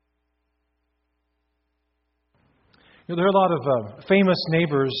There are a lot of famous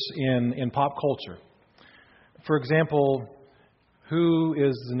neighbors in pop culture. For example, who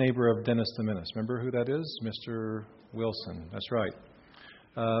is the neighbor of Dennis the Menace? Remember who that is? Mr. Wilson. That's right.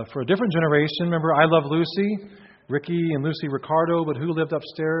 For a different generation, remember I Love Lucy, Ricky and Lucy Ricardo, but who lived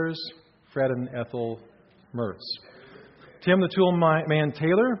upstairs? Fred and Ethel Mertz. Tim the Tool Man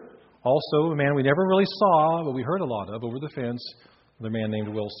Taylor, also a man we never really saw, but we heard a lot of over the fence, another man named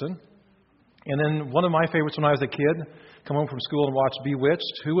Wilson. And then one of my favorites when I was a kid, come home from school and watch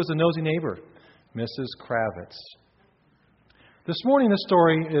Bewitched. Who was the nosy neighbor? Mrs. Kravitz. This morning, this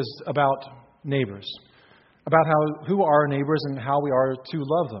story is about neighbors, about who are our neighbors and how we are to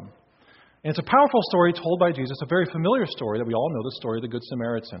love them. And it's a powerful story told by Jesus, a very familiar story that we all know, the story of the Good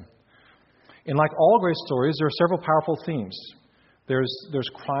Samaritan. And like all great stories, there are several powerful themes. There's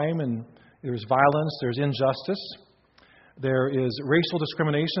crime and there's violence, there's injustice. There is racial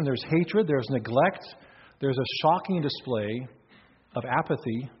discrimination, there's hatred, there's neglect, there's a shocking display of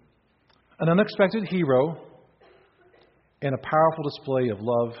apathy, an unexpected hero, and a powerful display of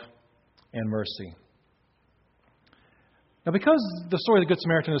love and mercy. Now, because the story of the Good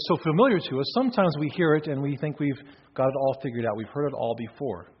Samaritan is so familiar to us, sometimes we hear it and we think we've got it all figured out. We've heard it all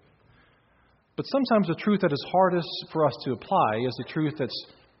before. But sometimes the truth that is hardest for us to apply is the truth that's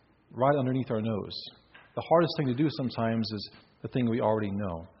right underneath our nose. The hardest thing to do sometimes is the thing we already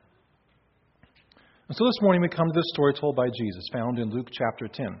know. And so this morning we come to this story told by Jesus, found in Luke chapter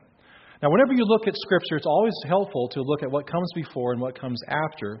 10. Now, whenever you look at Scripture, it's always helpful to look at what comes before and what comes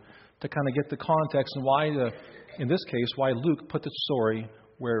after to kind of get the context and why, in this case, why Luke put the story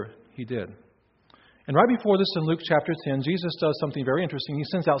where he did. And right before this in Luke chapter 10, Jesus does something very interesting. He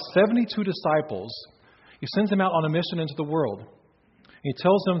sends out 72 disciples. He sends them out on a mission into the world. He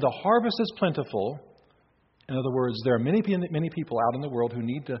tells them the harvest is plentiful. In other words, there are many people out in the world who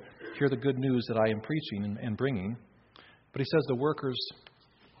need to hear the good news that I am preaching and bringing. But he says the workers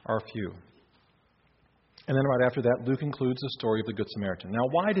are few. And then right after that, Luke includes the story of the Good Samaritan. Now,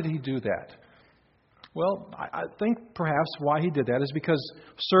 why did he do that? Well, I think perhaps why he did that is because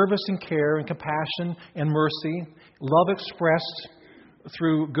service and care and compassion and mercy, love expressed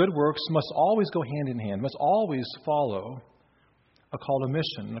through good works must always go hand in hand, must always follow a call to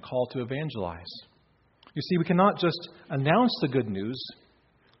mission and a call to evangelize. You see, we cannot just announce the good news.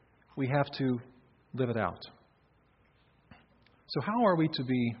 We have to live it out. So how are we to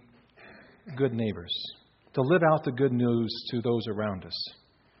be good neighbors? To live out the good news to those around us?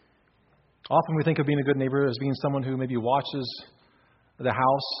 Often we think of being a good neighbor as being someone who maybe watches the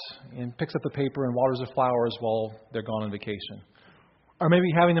house and picks up the paper and waters the flowers while they're gone on vacation. Or maybe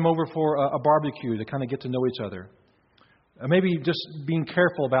having them over for a barbecue to kind of get to know each other. Or maybe just being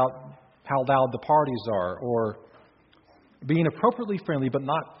careful about how loud the parties are. Or being appropriately friendly but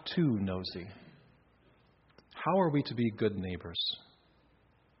not too nosy. How are we to be good neighbors?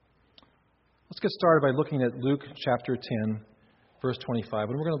 Let's get started by looking at Luke chapter 10, verse 25.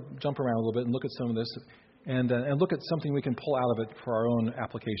 And we're going to jump around a little bit and look at some of this and look at something we can pull out of it for our own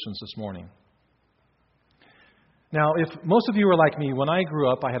applications this morning. Now, if most of you are like me, when I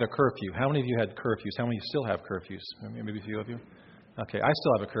grew up, I had a curfew. How many of you had curfews? How many of you still have curfews? Maybe a few of you? Okay, I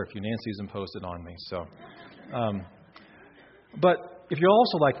still have a curfew. Nancy's imposed it on me. But if you're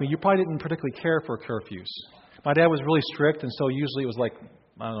also like me, you probably didn't particularly care for curfews. My dad was really strict, and so usually it was like,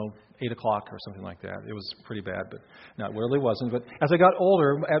 8 o'clock or something like that. It was pretty bad, but no, it really wasn't. But as I got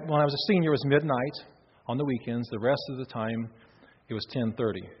older, when I was a senior, it was midnight on the weekends. The rest of the time, it was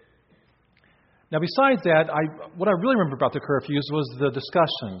 10:30. Now, besides that, what I really remember about the curfews was the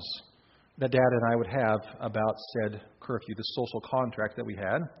discussions that Dad and I would have about said curfew, the social contract that we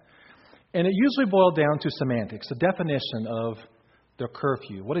had. And it usually boiled down to semantics, the definition of the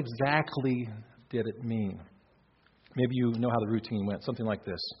curfew. What exactly did it mean? Maybe you know how the routine went, something like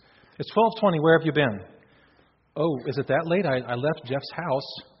this. It's 12:20, where have you been? Oh, is it that late? I left Jeff's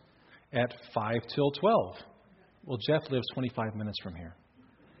house at 5 till 12. Well, Jeff lives 25 minutes from here.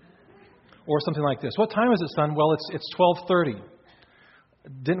 Or something like this. What time is it, son? Well, it's 12:30.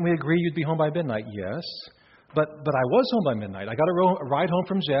 Didn't we agree you'd be home by midnight? Yes. But I was home by midnight. I got a ride home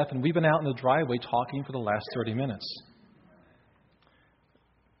from Jeff, and we've been out in the driveway talking for the last 30 minutes.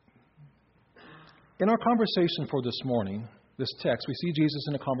 In our conversation for this morning, this text, we see Jesus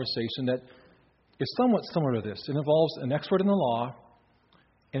in a conversation that is somewhat similar to this. It involves an expert in the law,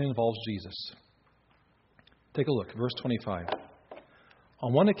 and it involves Jesus. Take a look, verse 25.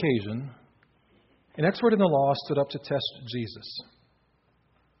 On one occasion, an expert in the law stood up to test Jesus.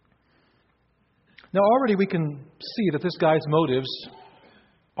 Now, already we can see that this guy's motives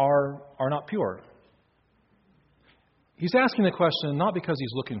are not pure. He's asking the question not because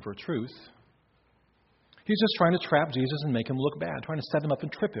he's looking for truth. He's just trying to trap Jesus and make him look bad, trying to set him up and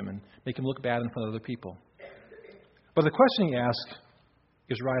trip him and make him look bad in front of other people. But the question he asks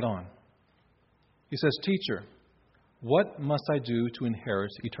is right on. He says, "Teacher, what must I do to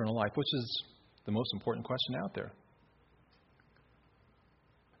inherit eternal life?" Which is the most important question out there.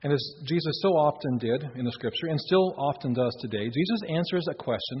 And as Jesus so often did in the Scripture, and still often does today, Jesus answers a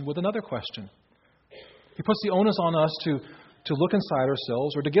question with another question. He puts the onus on us to look inside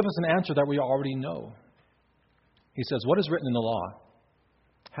ourselves or to give us an answer that we already know. He says, "What is written in the law?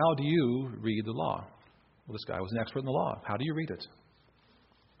 How do you read the law?" Well, this guy was an expert in the law. How do you read it?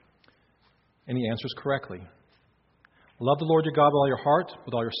 And he answers correctly. Love the Lord your God with all your heart,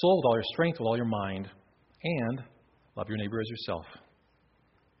 with all your soul, with all your strength, with all your mind, and love your neighbor as yourself.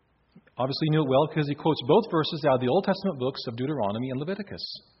 Obviously, he knew it well because he quotes both verses out of the Old Testament books of Deuteronomy and Leviticus.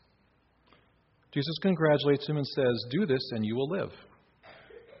 Jesus congratulates him and says, "Do this and you will live."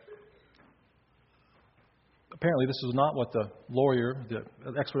 Apparently, this is not what the lawyer, the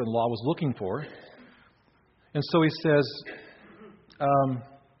expert in the law, was looking for. And so he says,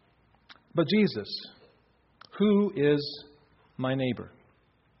 "But Jesus, who is my neighbor?"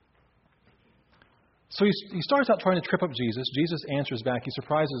 So he starts out trying to trip up Jesus. Jesus answers back. He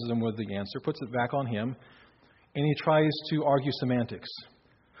surprises him with the answer, puts it back on him, and he tries to argue semantics.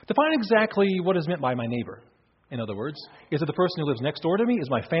 Define exactly what is meant by my neighbor. In other words, is it the person who lives next door to me? Is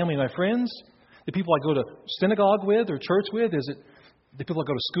it my family and my friends? The people I go to synagogue with or church with? Is it the people I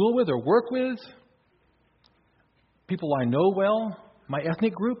go to school with or work with? People I know well? My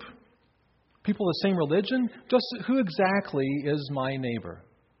ethnic group? People of the same religion? Just who exactly is my neighbor?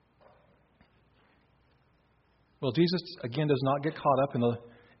 Well, Jesus, again, does not get caught up in the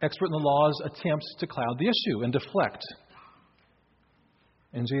expert in the law's attempts to cloud the issue and deflect.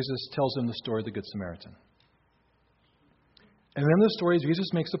 And Jesus tells him the story of the Good Samaritan. And in the story,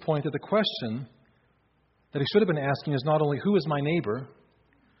 Jesus makes the point that the question that he should have been asking is not only who is my neighbor,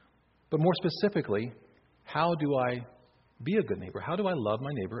 but more specifically, how do I be a good neighbor? How do I love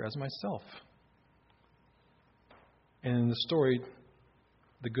my neighbor as myself? And in the story,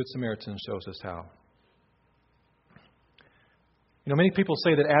 the Good Samaritan shows us how. You know, many people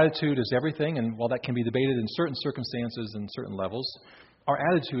say that attitude is everything, and while that can be debated in certain circumstances and certain levels, our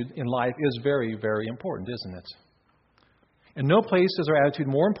attitude in life is very, very important, isn't it? In no place is our attitude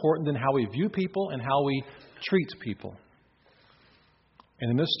more important than how we view people and how we treat people.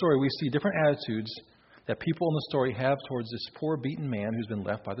 And in this story, we see different attitudes that people in the story have towards this poor, beaten man who's been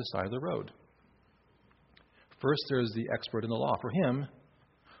left by the side of the road. First, there's the expert in the law. For him,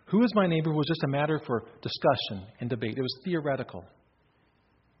 who is my neighbor was just a matter for discussion and debate. It was theoretical.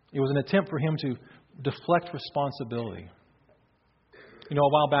 It was an attempt for him to deflect responsibility. You know, a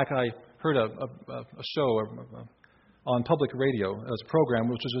while back I heard a show on public radio as a program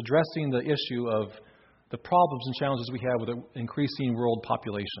which was addressing the issue of the problems and challenges we have with an increasing world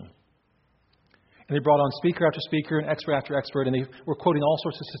population. And they brought on speaker after speaker and expert after expert, and they were quoting all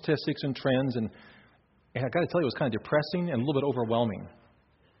sorts of statistics and trends. And I got to tell you, it was kind of depressing and a little bit overwhelming.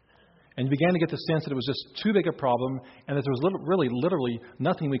 And you began to get the sense that it was just too big a problem and that there was literally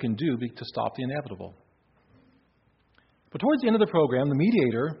nothing we can do to stop the inevitable. But towards the end of the program, the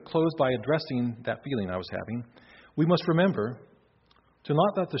mediator closed by addressing that feeling I was having. We must remember to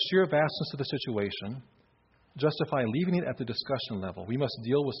not let the sheer vastness of the situation justify leaving it at the discussion level. We must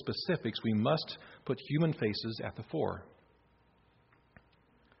deal with specifics. We must put human faces at the fore.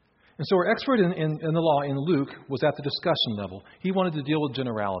 And so our expert in the law in Luke was at the discussion level. He wanted to deal with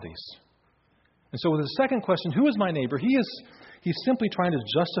generalities. And so with the second question, who is my neighbor? He's simply trying to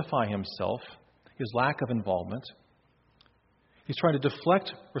justify himself, his lack of involvement. He's trying to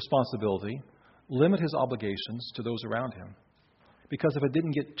deflect responsibility, limit his obligations to those around him. Because if it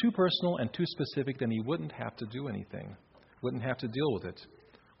didn't get too personal and too specific, then he wouldn't have to do anything, wouldn't have to deal with it,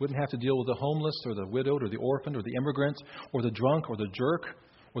 wouldn't have to deal with the homeless or the widowed or the orphan or the immigrant or the drunk or the jerk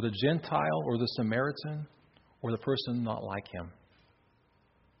or the Gentile or the Samaritan or the person not like him.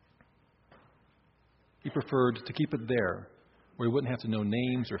 He preferred to keep it there where he wouldn't have to know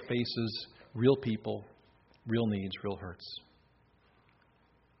names or faces, real people, real needs, real hurts.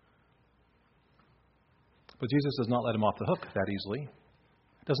 But Jesus does not let him off the hook that easily.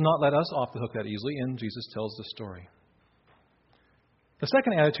 Does not let us off the hook that easily, and Jesus tells the story. The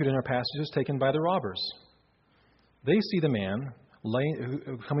second attitude in our passage is taken by the robbers. They see the man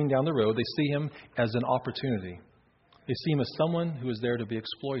coming down the road. They see him as an opportunity. They see him as someone who is there to be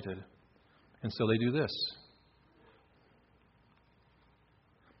exploited. And so they do this.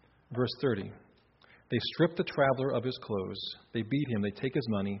 Verse 30. They strip the traveler of his clothes. They beat him. They take his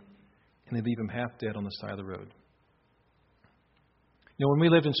money. And they leave him half dead on the side of the road. When we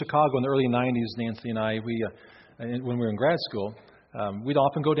lived in Chicago in the early 90s, Nancy and I, when we were in grad school, we'd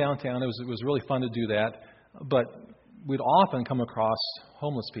often go downtown. It was really fun to do that. But we'd often come across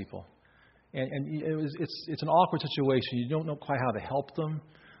homeless people. And it's an awkward situation. You don't know quite how to help them.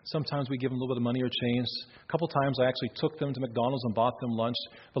 Sometimes we give them a little bit of money or change. A couple times I actually took them to McDonald's and bought them lunch.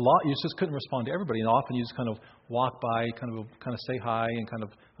 But you just couldn't respond to everybody. And often you just kind of walk by, kind of say hi, and kind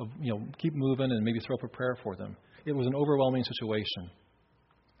of keep moving and maybe throw up a prayer for them. It was an overwhelming situation.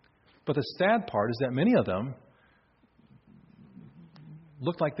 But the sad part is that many of them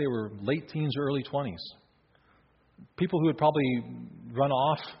looked like they were late teens or early 20s. People who had probably run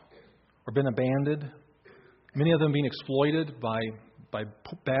off or been abandoned. Many of them being exploited by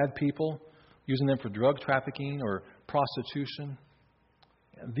bad people, using them for drug trafficking or prostitution.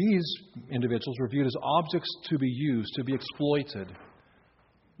 These individuals were viewed as objects to be used, to be exploited,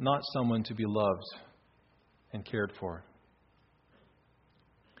 not someone to be loved and cared for.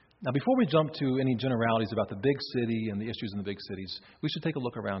 Now, before we jump to any generalities about the big city and the issues in the big cities, we should take a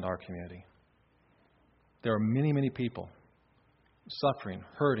look around our community. There are many, many people suffering,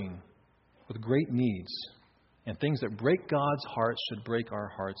 hurting, with great needs. And things that break God's heart should break our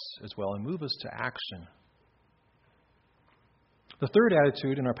hearts as well and move us to action. The third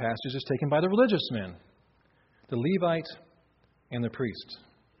attitude in our passage is taken by the religious men, the Levite and the priest.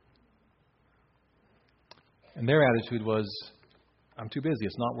 And their attitude was, I'm too busy.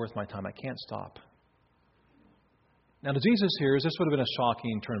 It's not worth my time. I can't stop. Now, to Jesus' hearers, this would have been a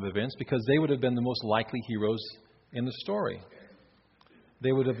shocking turn of events because they would have been the most likely heroes in the story.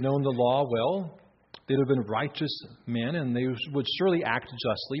 They would have known the law well. They'd have been righteous men, and they would surely act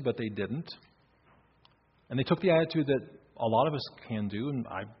justly, but they didn't. And they took the attitude that a lot of us can do, and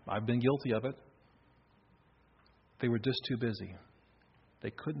I've been guilty of it. They were just too busy.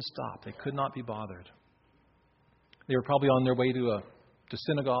 They couldn't stop. They could not be bothered. They were probably on their way to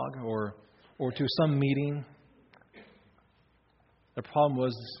synagogue or to some meeting. The problem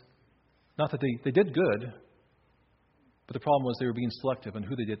was not that they did good, but the problem was they were being selective in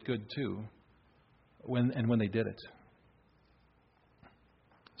who they did good to when they did it.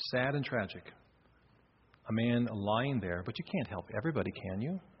 Sad and tragic. A man lying there, but you can't help everybody, can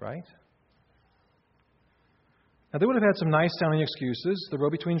you? Right? Now, they would have had some nice sounding excuses. The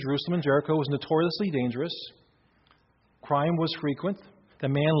road between Jerusalem and Jericho was notoriously dangerous. Crime was frequent. The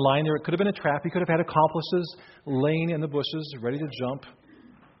man lying there, it could have been a trap. He could have had accomplices laying in the bushes, ready to jump.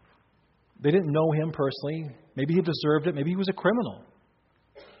 They didn't know him personally. Maybe he deserved it. Maybe he was a criminal.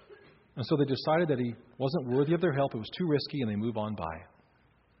 And so they decided that he wasn't worthy of their help. It was too risky, and they move on by.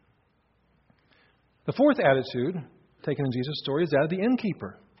 The fourth attitude taken in Jesus' story is that of the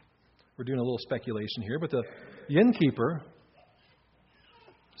innkeeper. We're doing a little speculation here, but the innkeeper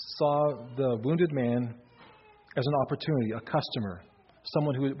saw the wounded man as an opportunity, a customer,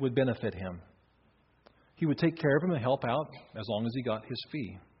 someone who would benefit him. He would take care of him and help out as long as he got his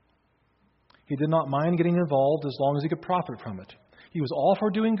fee. He did not mind getting involved as long as he could profit from it. He was all for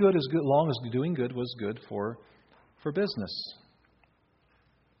doing good as long as doing good was good for business.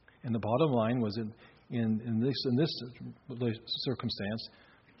 And the bottom line was in this circumstance,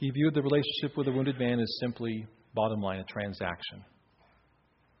 he viewed the relationship with the wounded man as simply, bottom line, a transaction.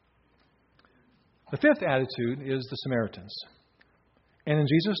 The fifth attitude is the Samaritans. And in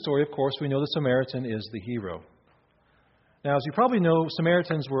Jesus' story, of course, we know the Samaritan is the hero. Now, as you probably know,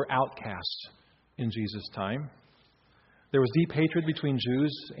 Samaritans were outcasts in Jesus' time. There was deep hatred between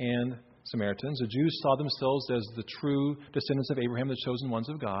Jews and Samaritans. The Jews saw themselves as the true descendants of Abraham, the chosen ones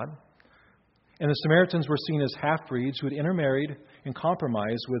of God. And the Samaritans were seen as half-breeds who had intermarried and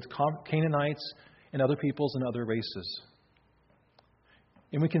compromised with Canaanites and other peoples and other races.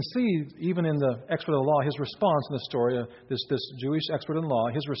 And we can see, even in the expert of the law, his response in the story, this Jewish expert in law,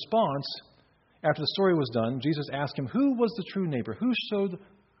 his response after the story was done, Jesus asked him, who was the true neighbor? Who showed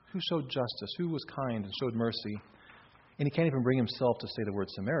justice? Who was kind and showed mercy? And he can't even bring himself to say the word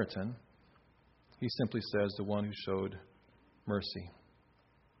Samaritan. He simply says, the one who showed mercy.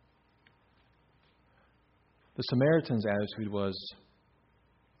 The Samaritan's attitude was,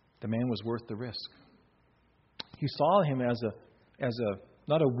 the man was worth the risk. He saw him as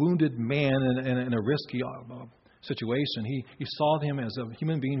not a wounded man in a risky situation. He saw him as a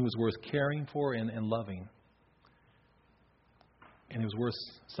human being who was worth caring for and loving. And he was worth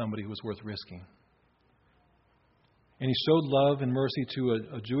somebody who was worth risking. And he showed love and mercy to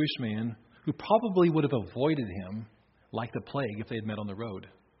a Jewish man who probably would have avoided him like the plague if they had met on the road.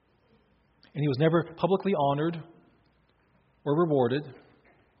 And he was never publicly honored or rewarded.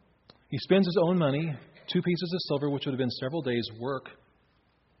 He spends his own money, 2 pieces of silver, which would have been several days' work.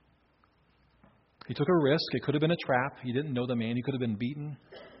 He took a risk. It could have been a trap. He didn't know the man. He could have been beaten,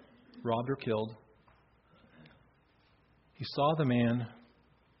 robbed, or killed. He saw the man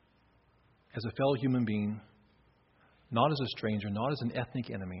as a fellow human being, not as a stranger, not as an ethnic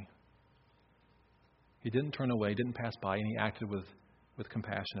enemy. He didn't turn away, didn't pass by, and he acted with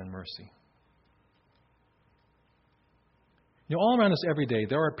compassion and mercy. All around us every day,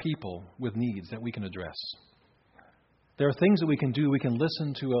 there are people with needs that we can address. There are things that we can do. We can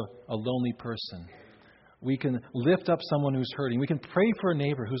listen to a lonely person. We can lift up someone who's hurting. We can pray for a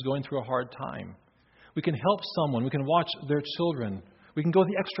neighbor who's going through a hard time. We can help someone. We can watch their children. We can go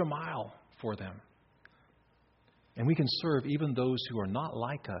the extra mile for them. And we can serve even those who are not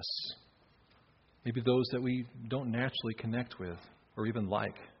like us. Maybe those that we don't naturally connect with or even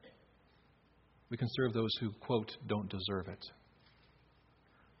like. We can serve those who, quote, don't deserve it.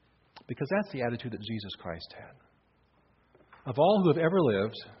 Because that's the attitude that Jesus Christ had. Of all who have ever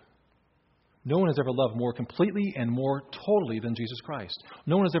lived, no one has ever loved more completely and more totally than Jesus Christ.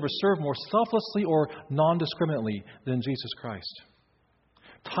 No one has ever served more selflessly or non-discriminately than Jesus Christ.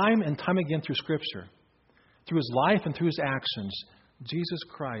 Time and time again through Scripture, through His life and through His actions, Jesus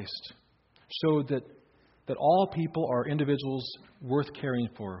Christ showed that all people are individuals worth caring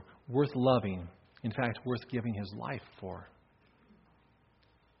for, worth loving, in fact, worth giving His life for.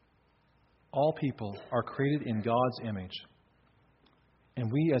 All people are created in God's image. And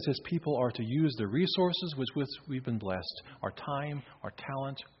we, as His people, are to use the resources with which we've been blessed, our time, our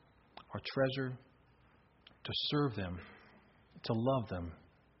talent, our treasure, to serve them, to love them,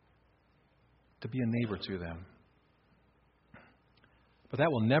 to be a neighbor to them. But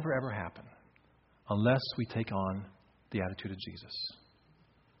that will never, ever happen unless we take on the attitude of Jesus.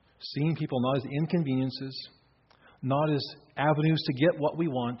 Seeing people not as inconveniences, not as avenues to get what we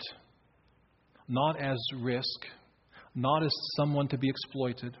want, not as risk, not as someone to be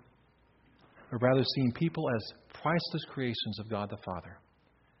exploited, but rather seeing people as priceless creations of God the Father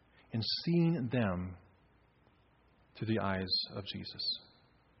and seeing them through the eyes of Jesus.